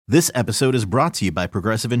This episode is brought to you by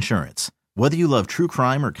Progressive Insurance. Whether you love true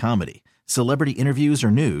crime or comedy, celebrity interviews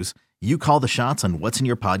or news, you call the shots on what's in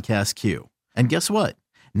your podcast queue. And guess what?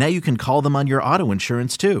 Now you can call them on your auto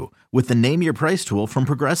insurance too with the Name Your Price tool from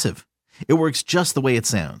Progressive. It works just the way it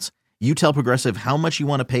sounds. You tell Progressive how much you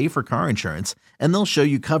want to pay for car insurance, and they'll show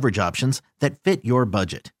you coverage options that fit your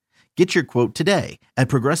budget. Get your quote today at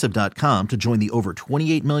Progressive.com to join the over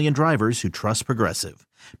 28 million drivers who trust Progressive.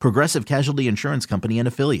 Progressive Casualty Insurance Company and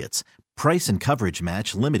Affiliates. Price and coverage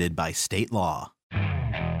match limited by state law.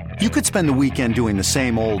 You could spend the weekend doing the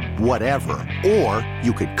same old whatever, or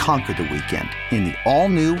you could conquer the weekend in the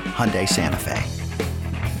all-new Hyundai Santa Fe.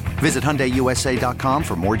 Visit HyundaiUSA.com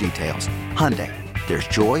for more details. Hyundai, there's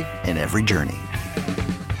joy in every journey.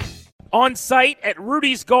 On site at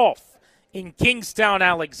Rudy's Golf in Kingstown,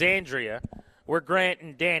 Alexandria, where Grant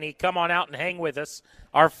and Danny come on out and hang with us.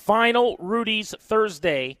 Our final Rudy's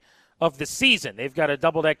Thursday of the season. They've got a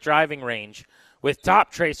double-deck driving range with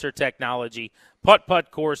top tracer technology, putt-putt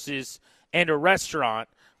courses, and a restaurant.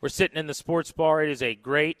 We're sitting in the sports bar. It is a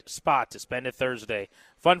great spot to spend a Thursday.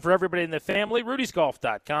 Fun for everybody in the family.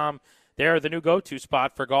 Rudy'sGolf.com. They're the new go-to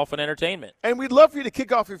spot for golf and entertainment. And we'd love for you to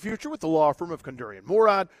kick off your future with the law firm of Kondurian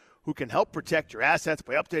Morad, who can help protect your assets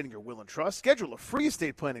by updating your will and trust. Schedule a free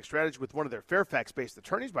estate planning strategy with one of their Fairfax-based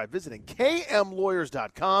attorneys by visiting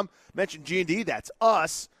kmlawyers.com. Mention G&D, that's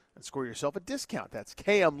us, and score yourself a discount. That's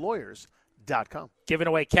kmlawyers.com. Giving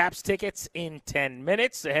away Caps tickets in 10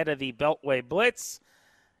 minutes ahead of the Beltway Blitz.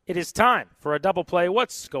 It is time for a double play.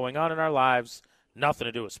 What's going on in our lives? Nothing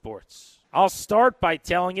to do with sports. I'll start by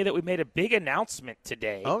telling you that we made a big announcement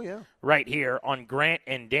today. Oh, yeah. Right here on Grant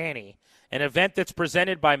and Danny. An event that's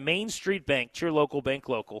presented by Main Street Bank. It's your local bank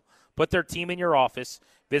local. Put their team in your office.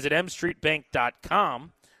 Visit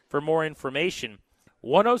mstreetbank.com for more information.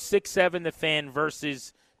 106.7 The Fan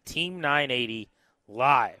versus Team 980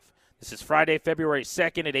 live. This is Friday, February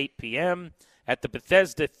 2nd at 8 p.m. at the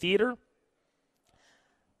Bethesda Theater.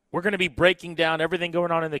 We're going to be breaking down everything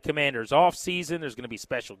going on in the Commanders' offseason. There's going to be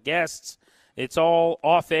special guests. It's all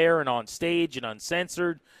off air and on stage and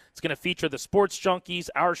uncensored. It's going to feature the Sports Junkies,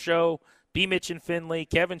 our show, B. Mitch and Finley,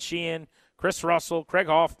 Kevin Sheehan, Chris Russell, Craig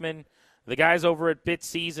Hoffman, the guys over at Bit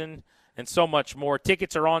Season, and so much more.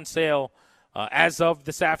 Tickets are on sale as of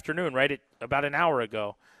this afternoon, right, about an hour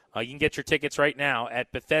ago. You can get your tickets right now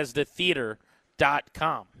at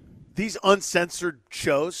BethesdaTheater.com. These uncensored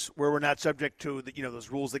shows where we're not subject to those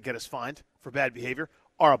rules that get us fined for bad behavior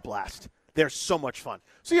are a blast. They're so much fun.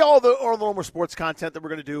 So, yeah, all the normal sports content that we're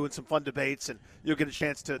going to do and some fun debates, and you'll get a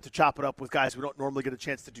chance to chop it up with guys we don't normally get a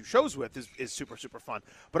chance to do shows with is super, super fun.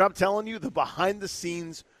 But I'm telling you, the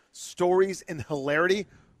behind-the-scenes stories and hilarity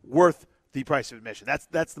worth the price of admission.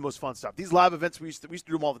 That's the most fun stuff. These live events, we used to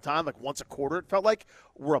do them all the time, like once a quarter it felt like,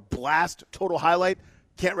 were a blast, total highlight.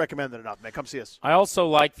 Can't recommend it enough, man. Come see us. I also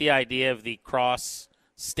like the idea of the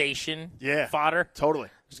cross-station fodder. Totally.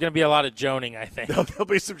 There's going to be a lot of joning, I think. There'll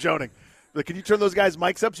be some joning. But can you turn those guys'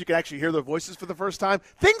 mics up so you can actually hear their voices for the first time?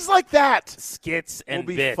 Things like that. Skits and will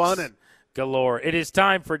be bits fun and galore. It is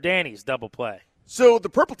time for Danny's double play. So the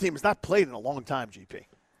Purple Team has not played in a long time, GP.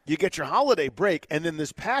 You get your holiday break, and then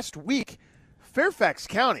this past week, Fairfax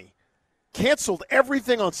County canceled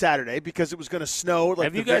everything on Saturday because it was going to snow.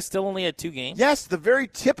 Have you guys still only had 2 games? Yes, the very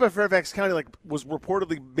tip of Fairfax County was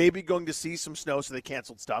reportedly maybe going to see some snow, so they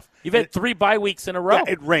canceled stuff. You've had 3 bye weeks in a row.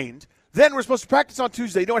 Yeah, it rained. Then we're supposed to practice on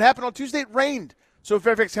Tuesday. You know what happened on Tuesday? It rained. So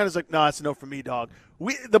Fairfax County's like, no, it's a no for me, dog.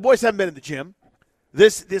 The boys haven't been in the gym.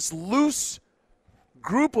 This loose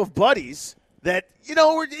group of buddies that,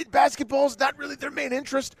 basketball's not really their main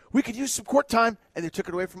interest. We could use some court time, and they took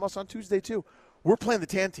it away from us on Tuesday, too. We're playing the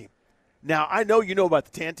Tan team. Now, I know you know about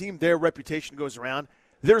the Tan team. Their reputation goes around.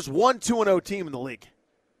 There's one 2-0 team in the league.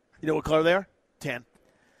 You know what color they are? Tan.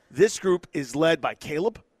 This group is led by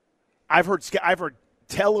Caleb. I've heard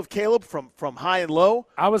tell of Caleb from high and low.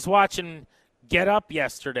 I was watching Get Up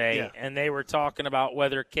yesterday, and they were talking about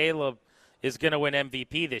whether Caleb is going to win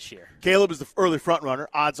MVP this year. Caleb is the early front runner,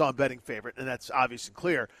 odds-on betting favorite, and that's obvious and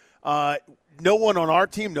clear. No one on our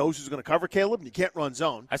team knows who's going to cover Caleb, and you can't run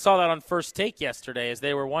zone. I saw that on First Take yesterday as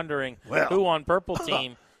they were wondering who on Purple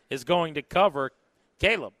Team is going to cover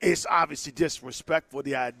Caleb. It's obviously disrespectful,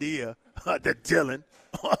 the idea that Dylan,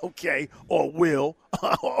 or Will,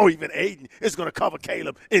 or even Aiden is going to cover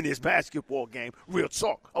Caleb in this basketball game. Real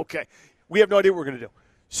talk. Okay. We have no idea what we're going to do.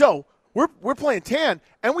 So we're playing Tan,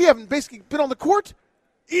 and we haven't basically been on the court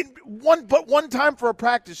one time for a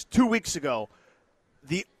practice 2 weeks ago.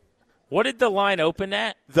 What did the line open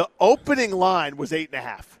at? The opening line was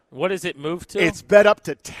 8.5. What does it move to? It's bet up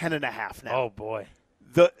to 10.5 now. Oh, boy.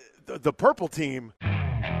 The Purple Team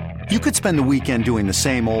You could spend the weekend doing the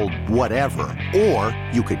same old whatever, or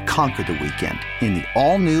you could conquer the weekend in the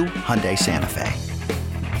all-new Hyundai Santa Fe.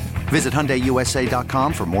 Visit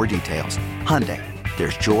HyundaiUSA.com for more details. Hyundai,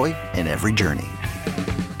 there's joy in every journey.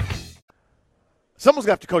 Someone's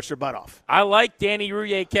going to have to coach their butt off. I like Danny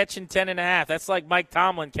Rouillet catching 10.5. That's like Mike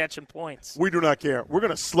Tomlin catching points. We do not care. We're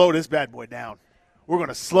going to slow this bad boy down. We're going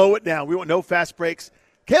to slow it down. We want no fast breaks.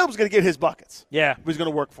 Caleb's going to get his buckets. Yeah. He's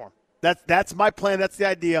going to work for him. That's my plan. That's the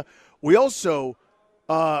idea. We also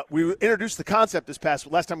we introduced the concept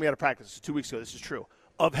last time we had a practice, 2 weeks ago. This is true.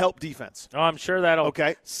 Of help defense. Oh, I'm sure that'll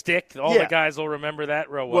stick. All the guys will remember that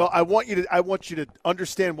real well. Well, I want you to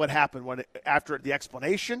understand what happened after the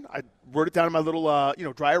explanation. I wrote it down on my little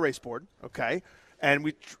dry erase board. Okay, and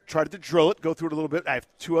we tried to drill it, go through it a little bit. I have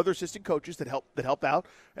 2 other assistant coaches that help out.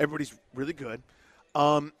 Everybody's really good.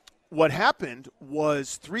 What happened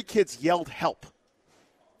was 3 kids yelled help.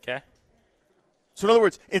 Okay. So in other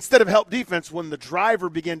words, instead of help defense, when the driver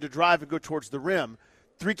began to drive and go towards the rim,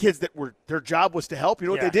 3 kids that their job was to help. You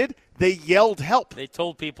know what they did? They yelled help. They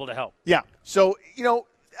told people to help. Yeah. So,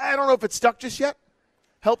 I don't know if it's stuck just yet.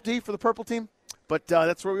 Help D for the purple team, but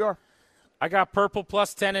that's where we are. I got purple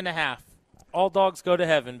plus 10.5. All dogs go to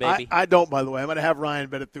heaven, baby. I don't, by the way. I'm going to have Ryan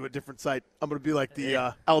bet it through a different site. I'm going to be like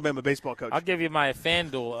the Alabama baseball coach. I'll give you my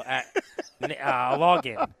FanDuel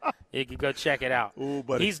login. You can go check it out. Ooh,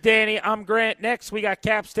 buddy. He's Danny. I'm Grant. Next, we got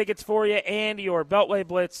Caps tickets for you and your Beltway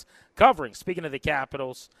Blitz covering, speaking of the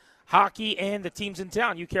Capitals, hockey, and the teams in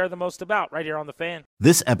town you care the most about right here on The Fan.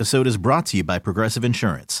 This episode is brought to you by Progressive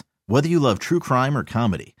Insurance. Whether you love true crime or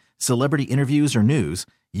comedy, celebrity interviews or news,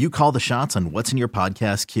 you call the shots on what's in your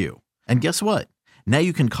podcast queue. And guess what? Now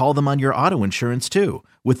you can call them on your auto insurance too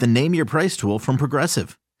with the Name Your Price tool from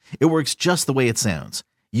Progressive. It works just the way it sounds.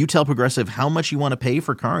 You tell Progressive how much you want to pay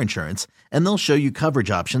for car insurance, and they'll show you coverage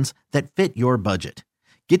options that fit your budget.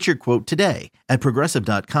 Get your quote today at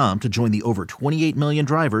Progressive.com to join the over 28 million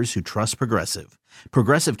drivers who trust Progressive.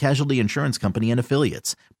 Progressive Casualty Insurance Company and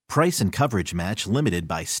Affiliates. Price and coverage match limited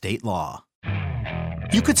by state law.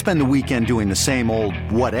 You could spend the weekend doing the same old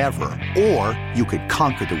whatever, or you could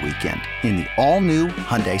conquer the weekend in the all-new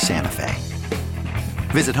Hyundai Santa Fe.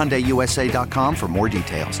 Visit HyundaiUSA.com for more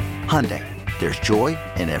details. Hyundai, there's joy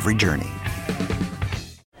in every journey.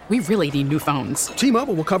 We really need new phones.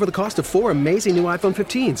 T-Mobile will cover the cost of 4 amazing new iPhone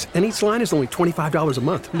 15s, and each line is only $25 a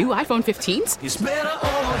month. New iPhone 15s? It's better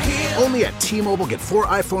over here. Only at T-Mobile, get 4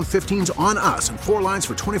 iPhone 15s on us and 4 lines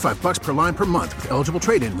for $25 per line per month with eligible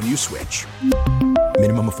trade-in when you switch.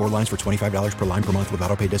 Minimum of 4 lines for $25 per line per month with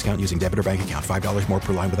autopay discount using debit or bank account. $5 more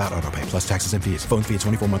per line without autopay, plus taxes and fees. Phone fee at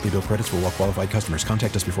 24 monthly bill credits for well-qualified customers.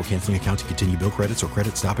 Contact us before canceling account to continue bill credits or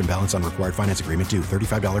credit stop and balance on required finance agreement due.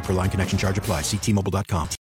 $35 per line connection charge applies. See T-Mobile.com.